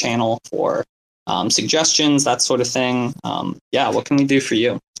guys have a channel for suggestions, that sort of thing? What can we do for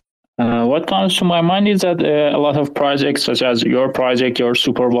you? What comes to my mind is that a lot of projects, such as your project, your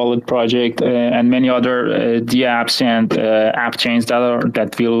Super Wallet project, and many other DApps and app chains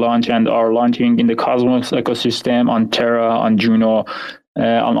that will launch and are launching in the Cosmos ecosystem on Terra, on Juno,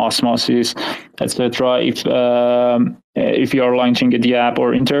 on Osmosis, etc. If you are launching a DApp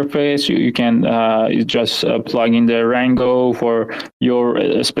or interface, you can just plug in the Rango for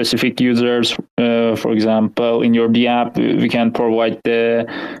your specific users. For example, in your DApp, we can provide the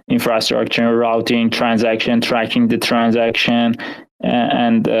infrastructure, routing, transaction, tracking the transaction,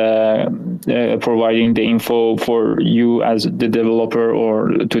 and providing the info for you as the developer,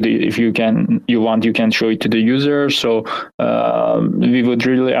 or if you can show it to the user. So we would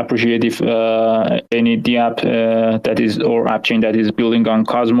really appreciate if any DApp that is, or app chain that is building on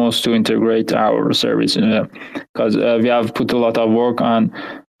Cosmos, to integrate our service, because we have put a lot of work on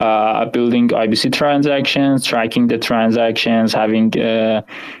building IBC transactions, tracking the transactions, having a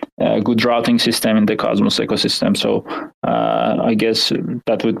good routing system in the Cosmos ecosystem. So I guess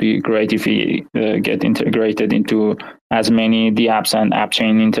that would be great if we get integrated into as many dApps and app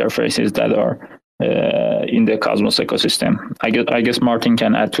chain interfaces that are in the Cosmos ecosystem. I guess Martin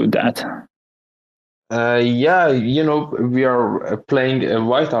can add to that. Yeah, we are playing a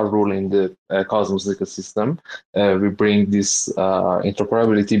vital role in the Cosmos ecosystem. We bring this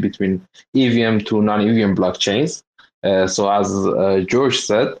interoperability between EVM to non-EVM blockchains. So as George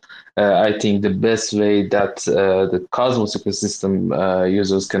said, I think the best way that the Cosmos ecosystem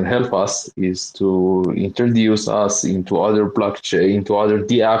users can help us is to introduce us into other blockchain, into other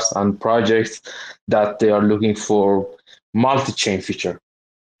dApps and projects that they are looking for multi-chain feature.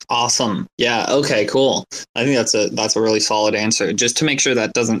 Awesome. Yeah. Okay, cool. I think that's a really solid answer. Just to make sure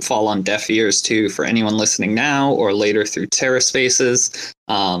that doesn't fall on deaf ears too for anyone listening now or later through Terra Spaces.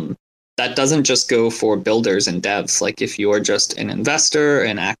 That doesn't just go for builders and devs. Like if you are just an investor,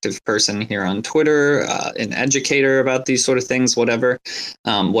 an active person here on Twitter, an educator about these sort of things, whatever,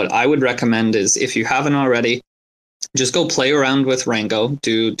 what I would recommend is if you haven't already, just go play around with Rango,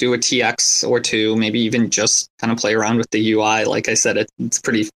 do a TX or two, maybe even just kind of play around with the UI. Like I said, it's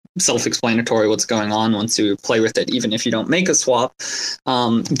pretty self-explanatory what's going on once you play with it, even if you don't make a swap.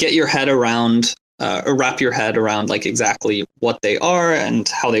 Get your head around or wrap your head around like exactly what they are and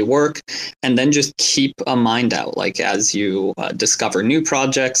how they work, and then just keep a mind out. Like as you discover new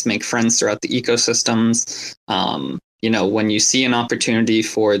projects, make friends throughout the ecosystems. When you see an opportunity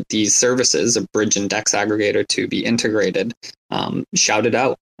for these services, a bridge and DEX aggregator to be integrated, shout it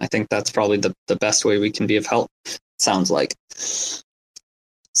out. I think that's probably the best way we can be of help. Sounds like.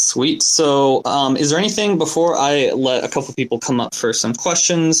 Sweet. So is there anything before I let a couple people come up for some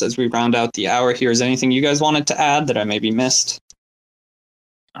questions as we round out the hour here? Is there anything you guys wanted to add that I maybe missed?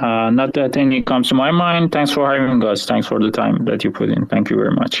 Not that any comes to my mind. Thanks for having us. Thanks for the time that you put in. Thank you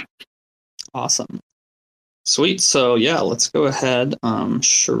very much. Awesome. Sweet. So yeah, let's go ahead.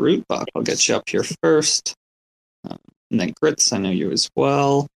 Sharut, I'll get you up here first. And then Grits, I know you as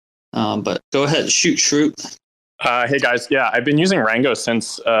well. But go ahead, shoot, Sharut. Hey guys, yeah, I've been using Rango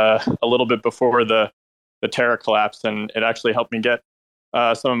since a little bit before the Terra collapse, and it actually helped me get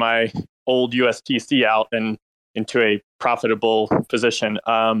some of my old USTC out and into a profitable position.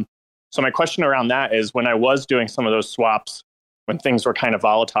 So my question around that is, when I was doing some of those swaps, when things were kind of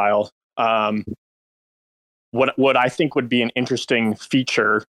volatile, what I think would be an interesting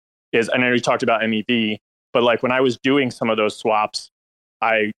feature is, I know you talked about MEV, but like when I was doing some of those swaps,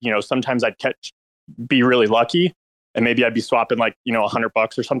 sometimes I'd be really lucky, and maybe I'd be swapping like,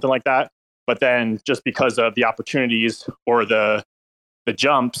 $100 or something like that. But then just because of the opportunities or the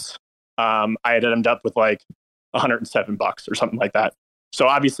jumps, I had ended up with like $107 or something like that. So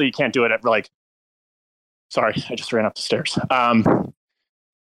obviously you can't do it at sorry, I just ran up the stairs.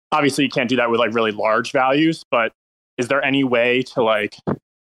 Obviously you can't do that with like really large values, but is there any way to like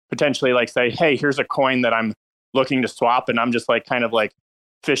potentially like say, hey, here's a coin that I'm looking to swap, and I'm just like kind of like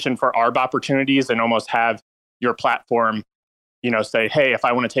fishing for ARB opportunities, and almost have your platform, say, hey, if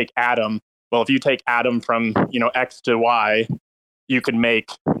I want to take Atom, well, if you take Atom from, X to Y, you could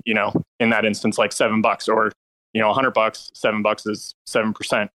make, in that instance, like $7 or, $100, $7 is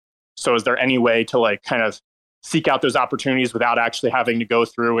 7%. So is there any way to like kind of seek out those opportunities without actually having to go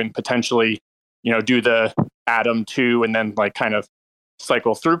through and potentially, do the Atom 2 and then like kind of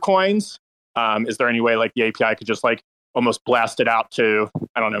cycle through coins? Is there any way like the API could just like almost blast it out to,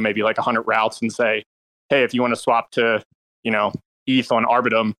 I don't know, maybe like 100 routes and say, hey, if you want to swap to, ETH on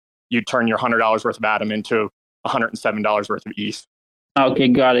Arbitrum, you turn your $100 worth of Atom into $107 worth of ETH? Okay,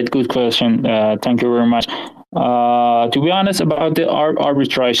 got it. Good question. Thank you very much. To be honest, about the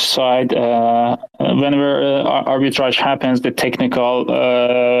arbitrage side, whenever arbitrage happens, the technical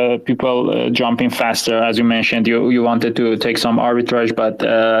people jump in faster. As you mentioned, you wanted to take some arbitrage, but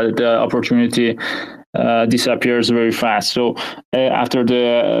the opportunity disappears very fast. So after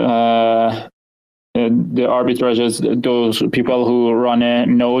the arbitrages, those people who run a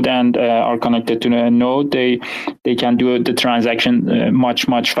node and are connected to a node, they can do the transaction much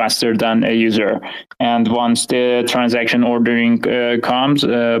faster than a user. And once the transaction ordering comes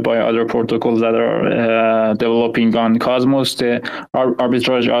by other protocols that are developing on Cosmos, the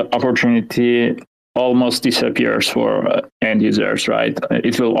arbitrage opportunity almost disappears for end users, right?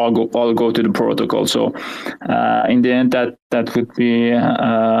 It will all go to the protocol. So in the end, that would be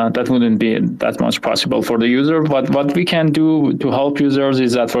that wouldn't be that much possible for the user. But what we can do to help users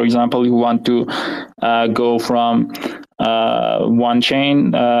is that, for example, you want to go from one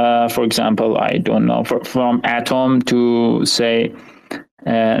chain, for example, I don't know, from Atom to say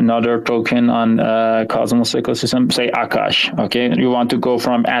another token on Cosmos ecosystem, say Akash. Okay, you want to go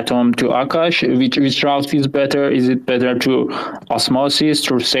from Atom to Akash. Which route is better? Is it better through Osmosis,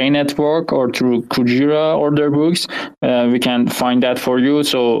 through Say Network, or through Kujira order books? We can find that for you.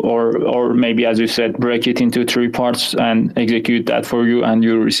 So, or maybe, as you said, break it into 3 parts and execute that for you, and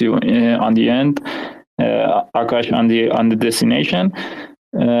you receive on the end Akash on the destination.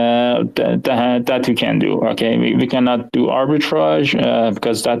 That we can do. Okay, we cannot do arbitrage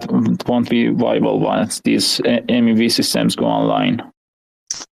because that won't be viable once these MEV systems go online.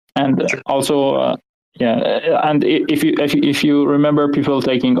 And also, and if you remember people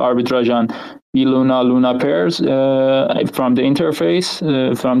taking arbitrage on Luna pairs from the interface,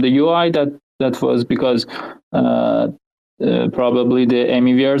 from the UI, that was because probably the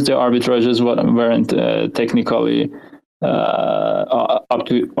MEVers, the arbitrages weren't technically up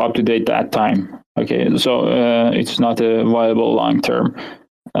to date that time. Okay, so it's not a viable long-term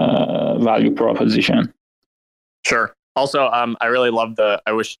value proposition. Sure. Also, I really love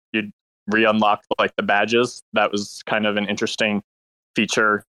I wish you'd re-unlock like the badges. That was kind of an interesting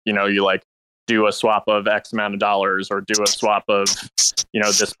feature. You know, you like do a swap of X amount of dollars or do a swap of,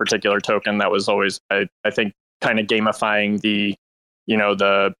 this particular token. That was always, I think, kind of gamifying the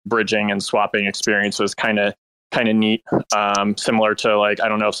bridging and swapping experience was kind of neat. Similar to like, I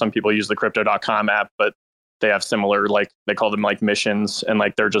don't know if some people use the crypto.com app, but they have similar, like they call them like missions, and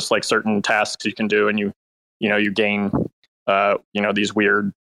like they're just like certain tasks you can do, and you gain these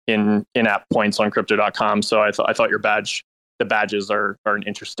weird in-app points on crypto.com. So I thought the badges are an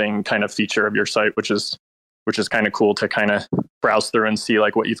interesting kind of feature of your site, which is kind of cool to kind of browse through and see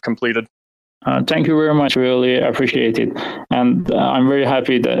like what you've completed. Thank you very much. Really appreciate it. And I'm very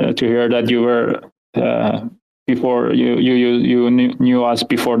happy to hear that you were before you knew us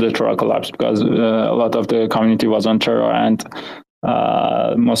before the Terra collapse, because a lot of the community was on Terra and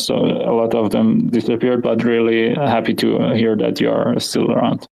a lot of them disappeared, but really happy to hear that you are still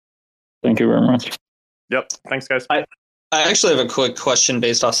around. Thank you very much. Yep. Thanks, guys. I actually have a quick question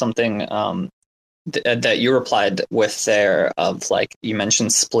based off something that you replied with there, of like, you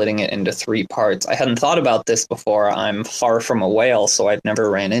mentioned splitting it into 3 parts. I hadn't thought about this before. I'm far from a whale, so I've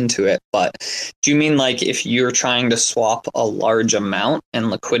never ran into it. But do you mean like if you're trying to swap a large amount and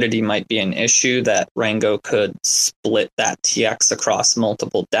liquidity might be an issue, that Rango could split that TX across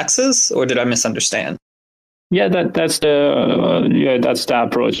multiple dexes? Or did I misunderstand? Yeah, that's the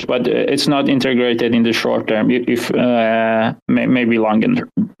approach, but it's not integrated in the short term. If maybe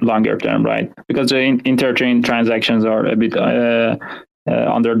longer term, right? Because the interchain transactions are a bit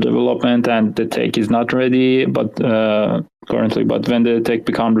under development, and the tech is not ready. But currently, but when the tech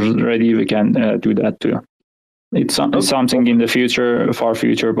becomes ready, we can do that too. It's something in the future, far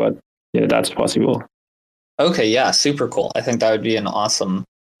future, but yeah, that's possible. Okay, yeah, super cool. I think that would be an awesome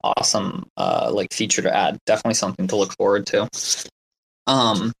like feature to add. Definitely something to look forward to.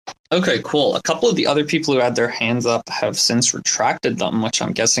 Okay, cool. A couple of the other people who had their hands up have since retracted them, which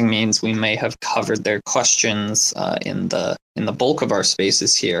I'm guessing means we may have covered their questions in the bulk of our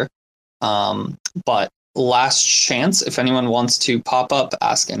spaces here. But last chance, if anyone wants to pop up,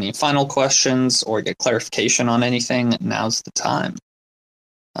 ask any final questions or get clarification on anything, now's the time.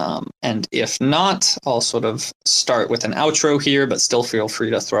 And if not, I'll sort of start with an outro here, but still feel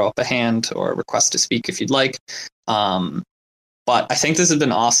free to throw up a hand or request to speak if you'd like. But I think this has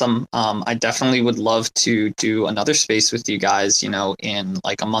been awesome. I definitely would love to do another space with you guys, in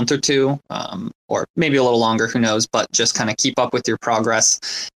like a month or 2, or maybe a little longer, who knows, but just kind of keep up with your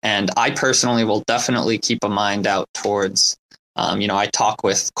progress. And I personally will definitely keep a mind out towards I talk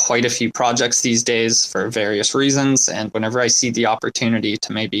with quite a few projects these days for various reasons, and whenever I see the opportunity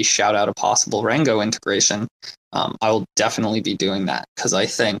to maybe shout out a possible Rango integration, I will definitely be doing that, because I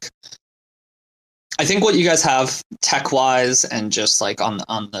think what you guys have tech-wise and just like on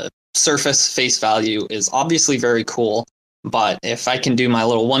the surface face value is obviously very cool. But if I can do my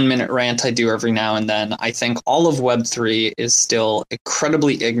little 1-minute rant I do every now and then, I think all of Web3 is still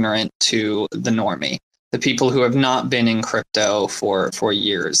incredibly ignorant to the normie. The people who have not been in crypto for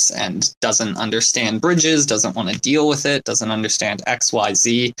years and doesn't understand bridges, doesn't want to deal with it, doesn't understand X, Y,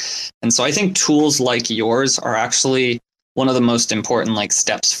 Z. And so I think tools like yours are actually one of the most important like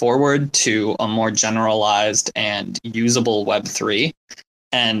steps forward to a more generalized and usable Web3.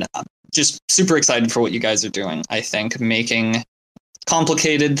 And I'm just super excited for what you guys are doing. I think making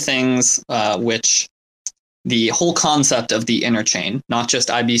complicated things, which the whole concept of the interchain, not just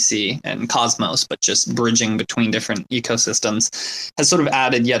IBC and Cosmos, but just bridging between different ecosystems, has sort of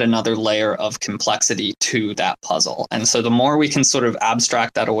added yet another layer of complexity to that puzzle. And so the more we can sort of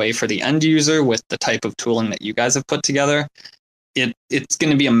abstract that away for the end user with the type of tooling that you guys have put together, it's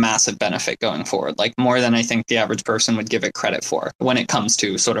going to be a massive benefit going forward, like more than I think the average person would give it credit for when it comes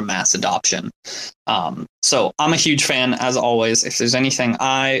to sort of mass adoption. So I'm a huge fan, as always. If there's anything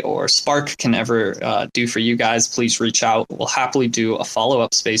I or Spark can ever do for you guys, please reach out. We'll happily do a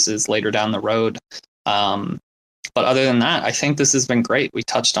follow-up spaces later down the road. But other than that, I think this has been great. We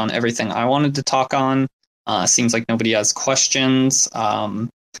touched on everything I wanted to talk on. Seems like nobody has questions.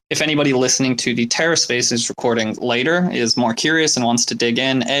 If anybody listening to the TerraSpaces recording later is more curious and wants to dig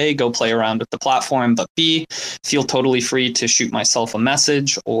in, A, go play around with the platform, but B, feel totally free to shoot myself a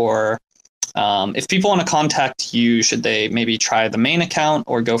message. Or if people want to contact you, should they maybe try the main account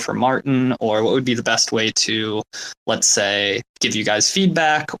or go for Martin? Or what would be the best way to, let's say, give you guys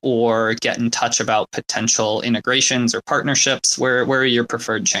feedback or get in touch about potential integrations or partnerships? Where are your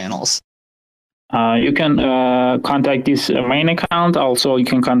preferred channels? You can contact this main account. Also, you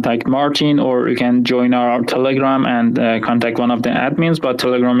can contact Martin, or you can join our Telegram and contact one of the admins. But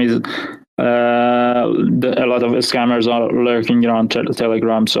Telegram is a lot of scammers are lurking around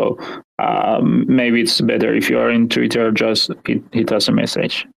Telegram, so maybe it's better if you are in Twitter, just hit us a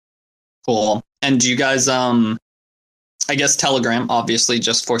message. Cool. And do you guys, I guess Telegram, obviously,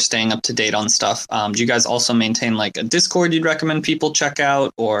 just for staying up to date on stuff. Do you guys also maintain like a Discord you'd recommend people check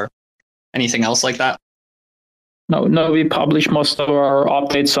out, or anything else like that? No, we publish most of our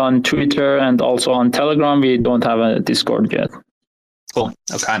updates on Twitter and also on Telegram. We don't have a Discord yet. Cool.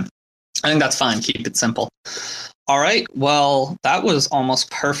 Okay. I think that's fine. Keep it simple. All right. Well, that was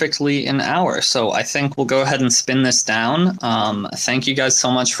almost perfectly an hour. So I think we'll go ahead and spin this down. Thank you guys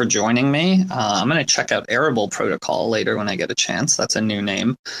so much for joining me. I'm going to check out Arable Protocol later when I get a chance. That's a new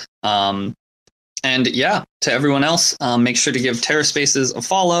name. And yeah, to everyone else, make sure to give TerraSpaces a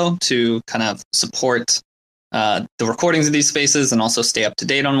follow to kind of support the recordings of these spaces and also stay up to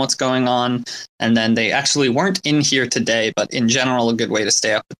date on what's going on. And then they actually weren't in here today, but in general, a good way to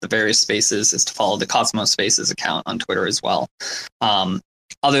stay up with the various spaces is to follow the Cosmos Spaces account on Twitter as well.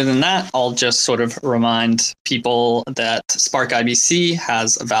 Other than that, I'll just sort of remind people that Spark IBC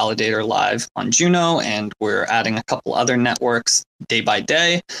has a validator live on Juno, and we're adding a couple other networks day by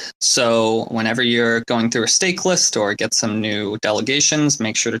day. So whenever you're going through a stake list or get some new delegations,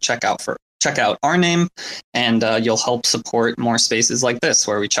 make sure to check out our name, and you'll help support more spaces like this,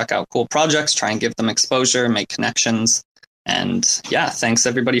 where we check out cool projects, try and give them exposure, make connections. And yeah, thanks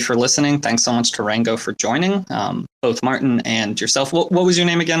everybody for listening. Thanks so much to Rango for joining, both Martin and yourself. What was your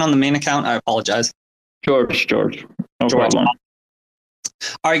name again on the main account? I apologize. George. No problem.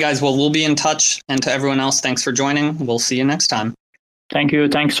 All right, guys. Well, we'll be in touch. And to everyone else, thanks for joining. We'll see you next time. Thank you.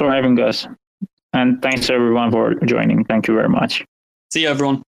 Thanks for having us. And thanks everyone for joining. Thank you very much. See you,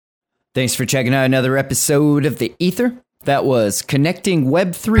 everyone. Thanks for checking out another episode of The Ether. That was Connecting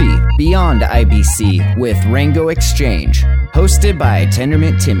Web3 Beyond IBC with Rango Exchange, hosted by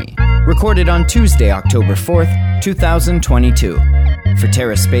Tendermint Timmy, recorded on Tuesday, October 4th, 2022. For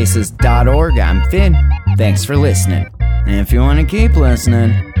TerraSpaces.org, I'm Finn. Thanks for listening. And if you want to keep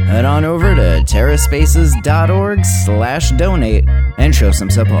listening, head on over to TerraSpaces.org/donate and show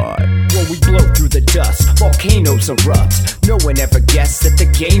some support. When we blow through the dust, volcanoes erupt. No one ever guessed that the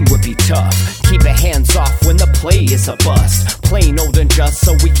game would be tough. Keep it hands off when the play is a bust. Plain old and just,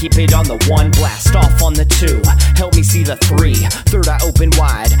 so we keep it on the 1. Blast off on the 2. Help me see the 3. Third eye open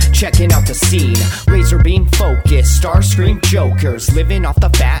wide, checking out the scene. Laser beam focus, star scream jokers, living off the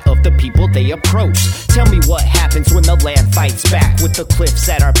fat of the people they approach. Tell me what happens when the land fights back. With the cliffs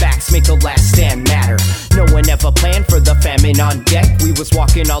at our backs, make the last stand matter. No one ever planned for the famine on deck. We was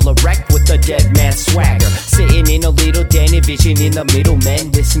walking all erect with the dead man swagger. Sitting in a little den, envision in the middle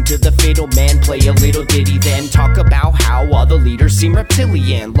men. Listen to the fiddle man play a little ditty, then talk about how all the leaders seem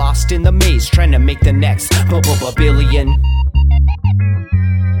reptilian, lost in the maze trying to make the next billion.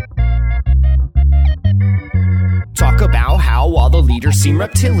 Talk about how all the leaders seem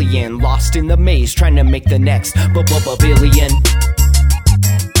reptilian, lost in the maze trying to make the next billion.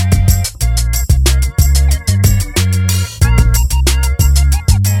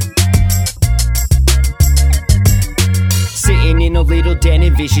 Sitting in a little den,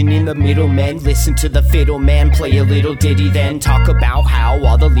 envisioning the middlemen. Listen to the fiddle man play a little ditty, then talk about how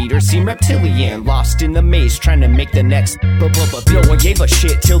all the leaders seem reptilian, lost in the maze trying to make the next No one gave a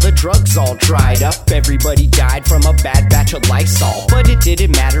shit till the drugs all dried up. Everybody died from a bad batch of Lysol, but it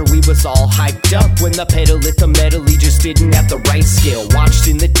didn't matter, we was all hyped up. When the pedal hit the metal, he just didn't have the right skill. Watched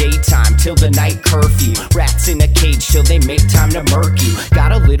in the daytime till the night curfew. Rats in a cage till they make time to murk you.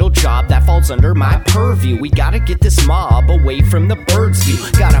 Got a little job that falls under my purview. We gotta get this mob away from the bird's view.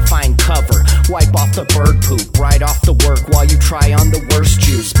 Gotta find cover, wipe off the bird poop, right off the work while you try on the worst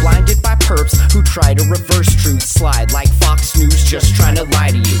juice. Blinded by perps who try to reverse truth, slide like Fox News just trying to lie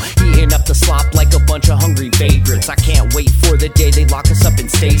to you. Heating up the slop like a bunch of hungry vagrants. I can't wait for the day they lock us up in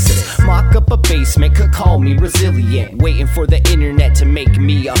stasis. Mock up a basement, could call me resilient. Waiting for the internet to make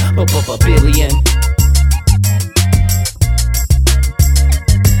me a billion.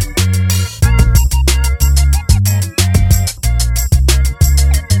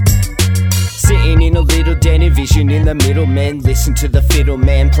 Sitting in a little den, envisioning the middlemen. Listen to the fiddle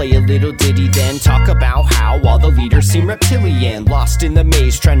man play a little ditty, then talk about how all the leaders seem reptilian, lost in the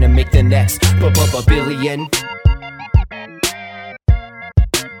maze trying to make the next billion.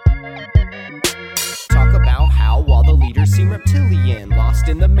 Talk about how all the leaders seem reptilian, lost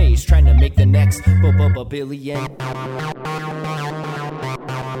in the maze trying to make the next billion.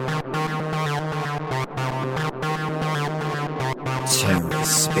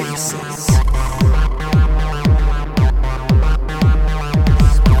 TerraSpaces.